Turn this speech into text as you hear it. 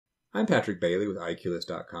I'm Patrick Bailey with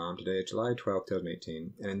IQList.com. Today is July 12,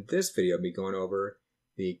 2018, and in this video I'll be going over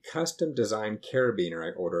the custom design carabiner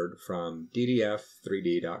I ordered from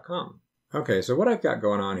ddf3d.com. Okay, so what I've got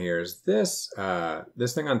going on here is this thing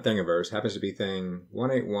on Thingiverse happens to be thing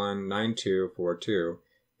 1819242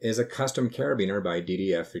 is a custom carabiner by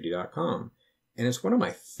ddf3d.com, and it's one of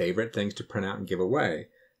my favorite things to print out and give away.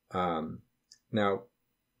 Now,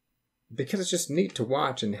 because it's just neat to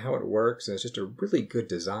watch and how it works, and it's just a really good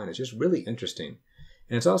design. It's just really interesting.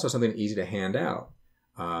 And it's also something easy to hand out.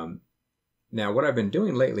 Now, what I've been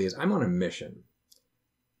doing lately is I'm on a mission.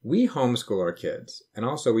 We homeschool our kids, and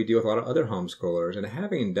also we deal with a lot of other homeschoolers, and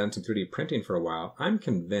having done some 3D printing for a while, I'm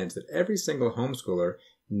convinced that every single homeschooler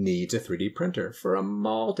needs a 3D printer for a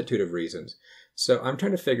multitude of reasons. So I'm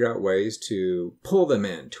trying to figure out ways to pull them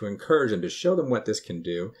in, to encourage them, to show them what this can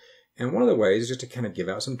do. And one of the ways is just to kind of give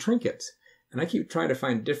out some trinkets. And I keep trying to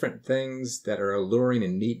find different things that are alluring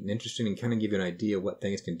and neat and interesting and kind of give you an idea of what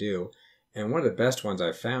things can do. And one of the best ones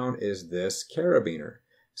I've found is this carabiner.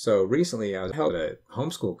 So recently I was held at a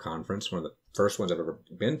homeschool conference, one of the first ones I've ever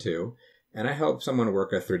been to, and I helped someone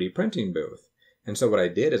work a 3D printing booth. And so what I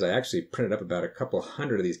did is I actually printed up about a couple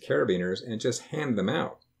hundred of these carabiners and just handed them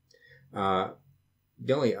out.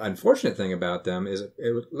 The only unfortunate thing about them is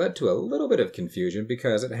it led to a little bit of confusion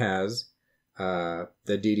because it has the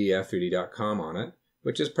ddf3d.com on it,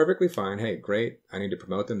 which is perfectly fine. Hey, great. I need to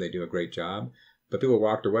promote them. They do a great job. But people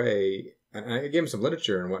walked away, and I gave them some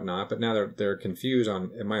literature and whatnot, but now they're confused on,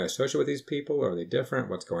 am I associated with these people? Are they different?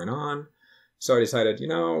 What's going on? So I decided,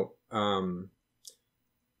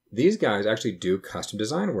 these guys actually do custom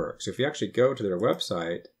design work. So if you actually go to their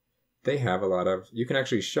website, they have you can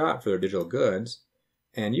actually shop for their digital goods.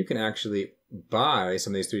 And you can actually buy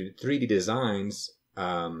some of these 3D designs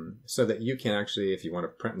so that you can actually, if you want to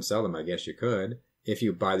print and sell them, I guess you could, if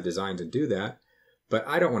you buy the designs and do that. But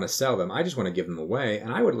I don't want to sell them. I just want to give them away.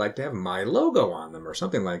 And I would like to have my logo on them or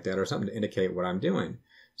something like that, or something to indicate what I'm doing.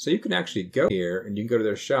 So you can actually go here and you can go to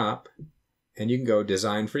their shop and you can go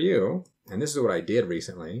design for you. And this is what I did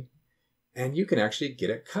recently. And you can actually get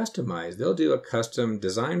it customized. They'll do a custom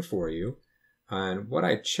design for you. And what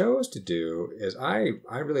I chose to do is I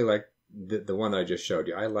really like the one that I just showed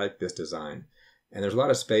you. I like this design. And there's a lot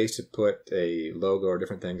of space to put a logo or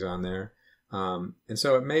different things on there. And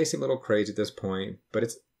so it may seem a little crazy at this point, but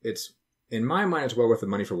it's in my mind, it's well worth the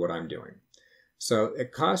money for what I'm doing. So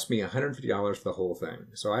it cost me $150 for the whole thing.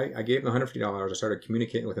 So I gave them $150. I started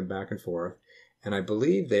communicating with them back and forth. And I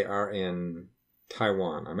believe they are in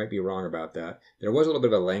Taiwan. I might be wrong about that. There was a little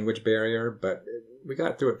bit of a language barrier, but we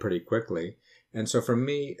got through it pretty quickly. And so for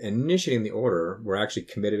me, initiating the order, we're actually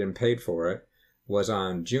committed and paid for it, was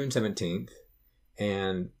on June 17th.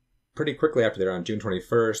 And pretty quickly after that, on June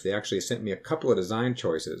 21st, they actually sent me a couple of design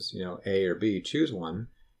choices, A or B, choose one.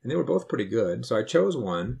 And they were both pretty good. So I chose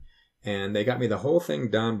one, and they got me the whole thing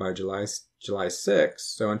done by July 6th.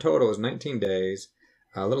 So in total, it was 19 days,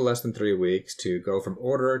 a little less than 3 weeks to go from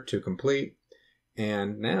order to complete.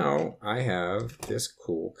 And now I have this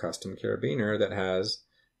cool custom carabiner that has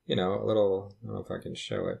a little, I don't know if I can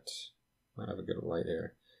show it. I have a good light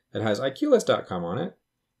here. It has IQList.com on it.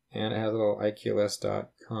 And it has a little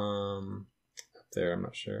IQList.com up there. I'm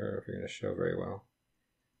not sure if you're going to show very well.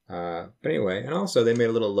 But anyway, and also they made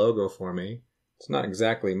a little logo for me. It's not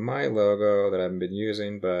exactly my logo that I've been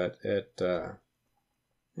using, but it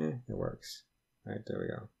works. All right, there we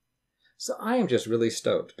go. So I am just really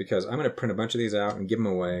stoked because I'm going to print a bunch of these out and give them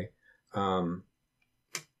away.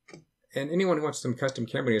 And anyone who wants some custom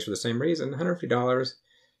carabiners for the same reason, $150,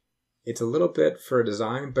 it's a little bit for a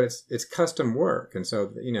design, but it's custom work. And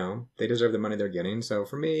so, they deserve the money they're getting. So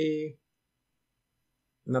for me,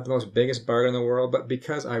 not the most biggest bargain in the world, but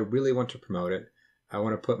because I really want to promote it, I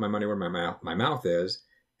want to put my money where my mouth is.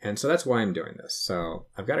 And so that's why I'm doing this. So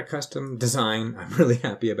I've got a custom design. I'm really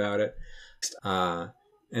happy about it.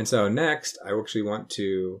 And so next, I actually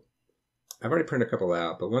I've already printed a couple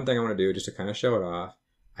out, but one thing I want to do just to kind of show it off,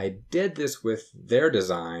 I did this with their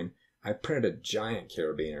design. I printed a giant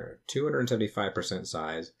carabiner, 275%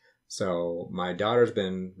 size. So my daughter's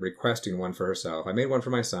been requesting one for herself. I made one for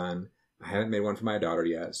my son. I haven't made one for my daughter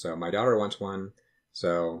yet. So my daughter wants one.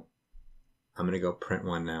 So I'm going to go print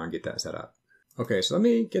one now and get that set up. Okay, so let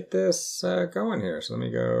me get this going here. So let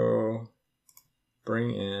me go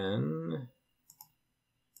bring in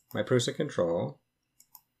my Prusa control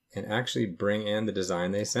and actually bring in the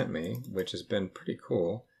design they sent me, which has been pretty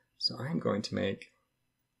cool. So I'm going to make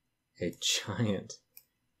a giant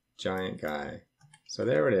guy. So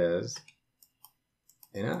there it is.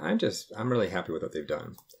 And I'm really happy with what they've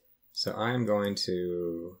done. So I'm going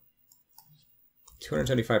to,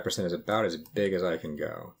 275% is about as big as I can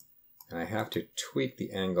go. And I have to tweak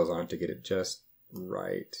the angles on it to get it just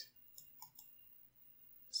right.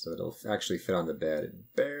 So it'll actually fit on the bed.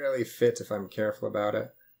 It barely fits if I'm careful about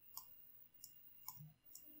it.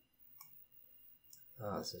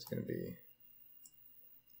 Oh, this is going to be...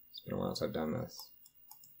 It's been a while since I've done this.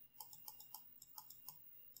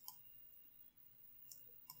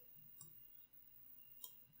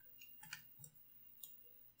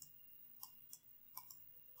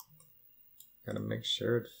 Gotta make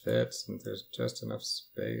sure it fits and there's just enough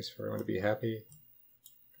space for everyone to be happy.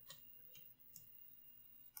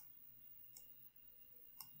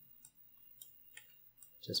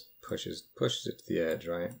 Just pushes it to the edge,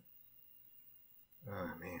 right?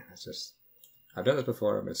 Oh man, that's just... I've done this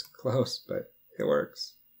before, it's close, but it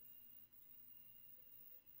works.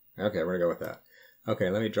 Okay, we're gonna go with that.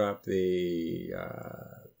 Okay, let me drop the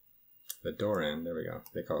door in. There we go.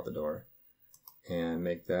 They call it the door. And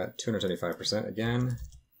make that 275% again.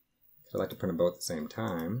 I like to print them both at the same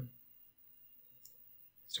time.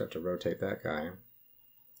 Start to rotate that guy.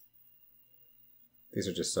 These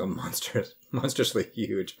are just so monstrously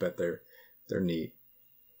huge, but they're neat.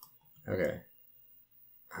 Okay.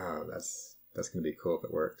 Oh, that's gonna be cool if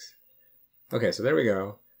it works. Okay, so there we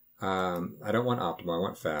go. I don't want optimal, I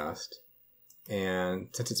want fast. And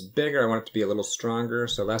since it's bigger, I want it to be a little stronger.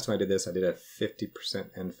 So last time I did this, I did a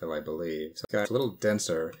 50% end fill, I believe. So it's a little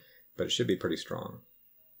denser, but it should be pretty strong.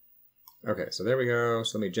 Okay, so there we go.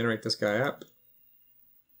 So let me generate this guy up.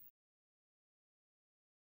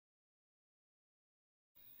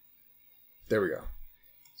 There we go.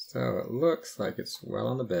 So it looks like it's well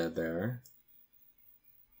on the bed there.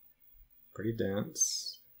 Pretty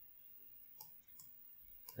dense.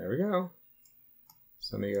 There we go.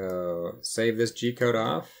 So let me go save this G-code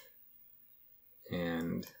off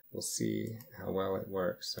and we'll see how well it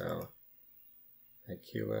works. So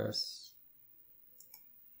IQless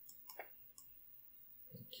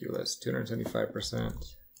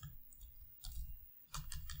 275%.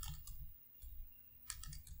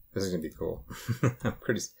 This is gonna be cool.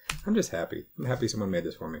 I'm just happy. I'm happy someone made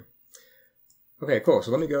this for me. Okay, cool. So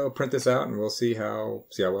let me go print this out and we'll see how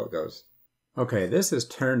well it goes. Okay, this has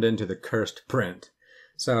turned into the cursed print.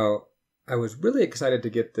 So I was really excited to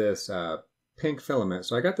get this pink filament.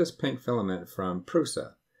 So I got this pink filament from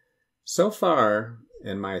Prusa. So far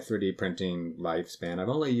in my 3D printing lifespan, I've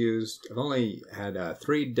only had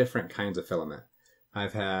 3 different kinds of filament.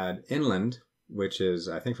 I've had Inland, which is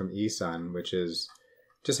I think from eSun, which is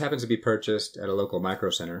just happens to be purchased at a local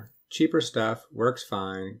micro center. Cheaper stuff, works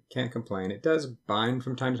fine, can't complain. It does bind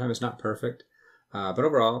from time to time. It's not perfect, but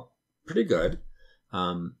overall pretty good.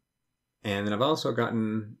 And then I've also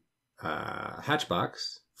gotten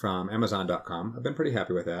Hatchbox from Amazon.com. I've been pretty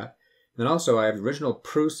happy with that. And then also I have the original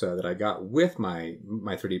Prusa that I got with my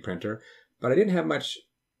 3D printer, but I didn't have much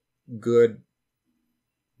good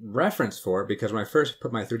reference for it because when I first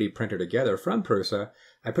put my 3D printer together from Prusa,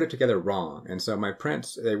 I put it together wrong. And so my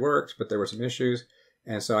prints, they worked, but there were some issues.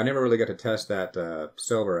 And so I never really got to test that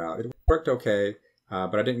silver out. It worked okay,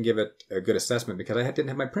 but I didn't give it a good assessment because I didn't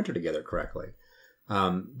have my printer together correctly.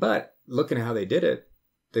 But looking at how they did it,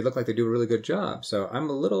 they look like they do a really good job. So I'm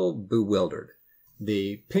a little bewildered.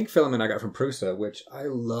 The pink filament I got from Prusa, which I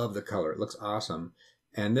love the color. It looks awesome.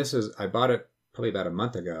 And I bought it probably about a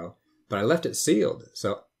month ago, but I left it sealed.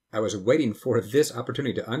 So I was waiting for this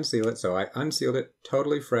opportunity to unseal it. So I unsealed it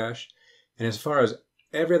totally fresh. And as far as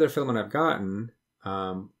every other filament I've gotten,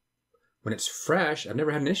 when it's fresh, I've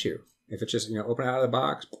never had an issue. If it's just, open it out of the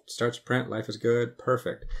box, starts to print, life is good,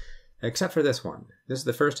 perfect. Except for this one. This is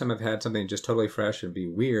the first time I've had something just totally fresh and be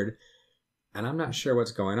weird, and I'm not sure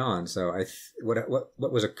what's going on. So what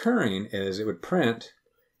was occurring is it would print,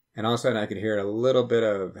 and all of a sudden I could hear a little bit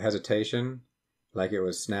of hesitation, like it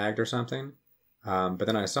was snagged or something. But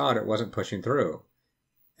then I saw it wasn't pushing through,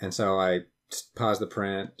 and so I paused the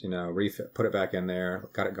print, put it back in there,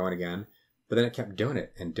 got it going again. But then it kept doing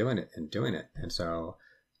it and doing it and doing it, and so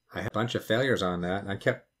I had a bunch of failures on that, and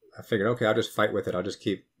I figured, okay, I'll just fight with it. I'll just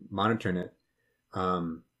keep monitoring it.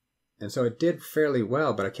 And so it did fairly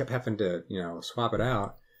well, but I kept having to, swap it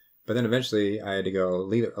out. But then eventually I had to go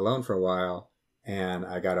leave it alone for a while, and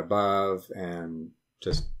I got above and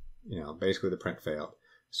just, basically the print failed.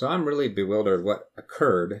 So I'm really bewildered what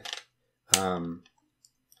occurred,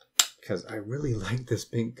 because I really like this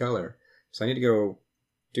pink color. So I need to go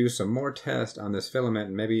do some more tests on this filament,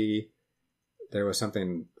 and maybe there was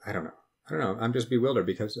something, I don't know. I'm just bewildered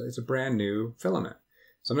because it's a brand new filament.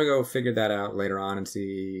 So I'm going to go figure that out later on and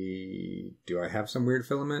see, do I have some weird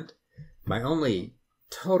filament? My only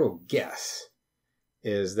total guess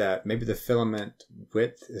is that maybe the filament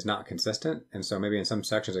width is not consistent, and so maybe in some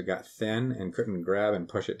sections it got thin and couldn't grab and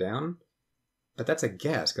push it down. But that's a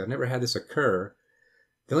guess, because I've never had this occur.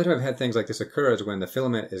 The only time I've had things like this occur is when the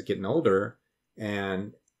filament is getting older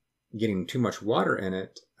and getting too much water in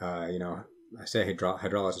it. I say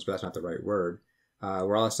hydrolysis, but that's not the right word.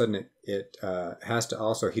 Where all of a sudden it has to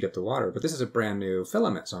also heat up the water. But this is a brand new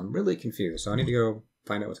filament, so I'm really confused. So I need to go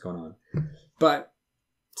find out what's going on. But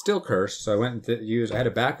still cursed. So I went and I had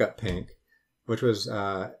a backup pink, which was,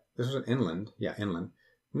 this was an inland. Yeah, inland.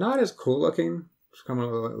 Not as cool looking. It's kind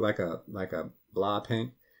of like a blah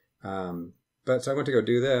pink. But so I went to go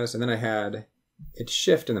do this, and then I had it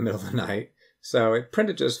shift in the middle of the night. So it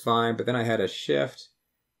printed just fine, but then I had a shift.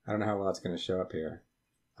 I don't know how well it's going to show up here.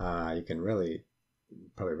 You can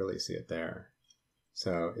probably really see it there.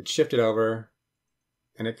 So it shifted over,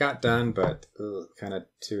 and it got done, but kind of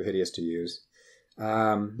too hideous to use.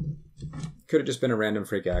 Could have just been a random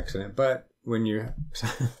freak accident, but when you,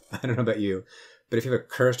 I don't know about you, but if you have a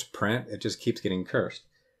cursed print, it just keeps getting cursed.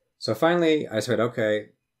 So finally, I said, okay,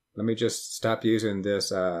 let me just stop using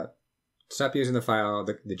this, stop using the file,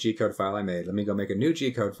 the G-code file I made. Let me go make a new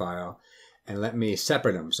G-code file, and let me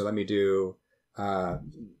separate them. So let me do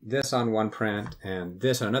this on one print and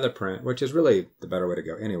this on another print, which is really the better way to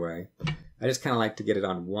go anyway. I just kind of like to get it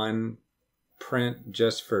on one print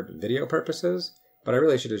just for video purposes, but I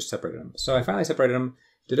really should have just separated them. So I finally separated them,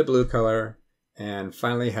 did a blue color, and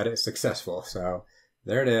finally had it successful. So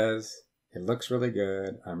there it is. It looks really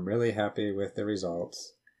good. I'm really happy with the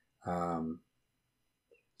results.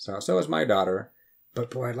 So is my daughter. But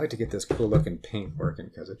boy, I'd like to get this cool looking pink working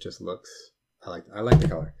because it just looks, I like the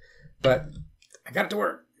color. But I got it to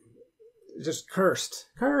work. It's just cursed.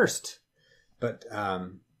 But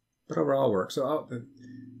overall it works. So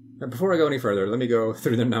before I go any further, let me go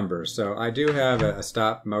through the numbers. So I do have a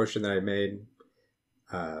stop motion that I made.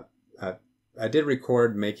 I did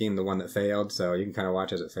record making the one that failed, so you can kind of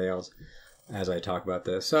watch as it fails as I talk about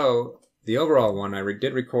this. So the overall one, I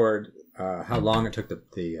did record how long it took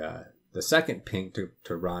the second pink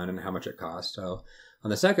to run and how much it cost. So on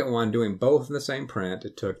the second one, doing both in the same print,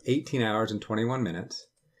 it took 18 hours and 21 minutes.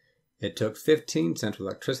 It took 15 cents of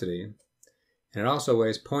electricity, and it also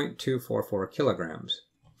weighs 0.244 kilograms.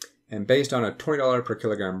 And based on a $20 per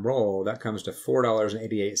kilogram roll, that comes to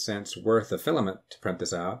 $4.88 worth of filament to print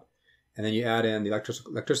this out. And then you add in the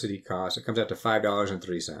electricity cost, it comes out to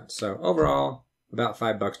 $5.03. So overall, about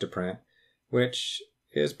 $5 to print, which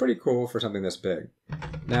is pretty cool for something this big.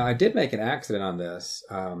 Now, I did make an accident on this.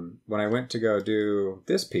 When I went to go do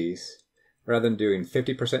this piece, rather than doing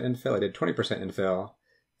 50% infill, I did 20% infill,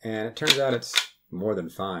 and it turns out it's more than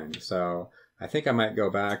fine. So I think I might go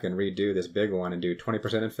back and redo this big one and do 20%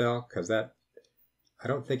 infill, because I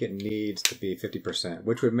don't think it needs to be 50%,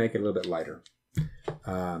 which would make it a little bit lighter.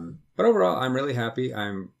 But overall, I'm really happy.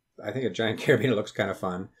 I think a giant carabiner looks kind of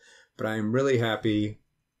fun, but I'm really happy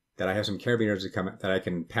that I have some carabiners that I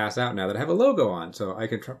can pass out now that have a logo on, so I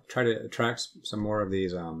can try to attract some more of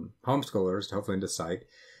these homeschoolers to hopefully into site,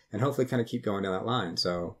 and hopefully kind of keep going down that line.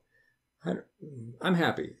 So I'm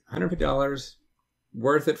happy. $150,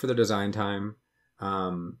 worth it for the design time.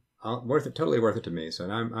 Totally worth it to me. So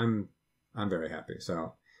I'm very happy.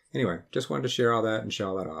 So anyway, just wanted to share all that and show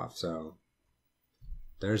all that off. So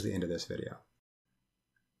there's the end of this video.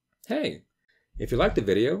 Hey, if you liked the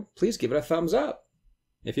video, please give it a thumbs up.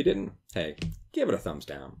 If you didn't, hey, give it a thumbs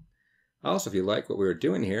down. Also, if you like what we were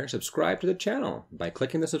doing here, subscribe to the channel by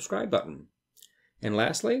clicking the subscribe button. And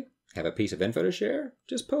lastly, have a piece of info to share?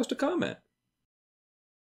 Just post a comment.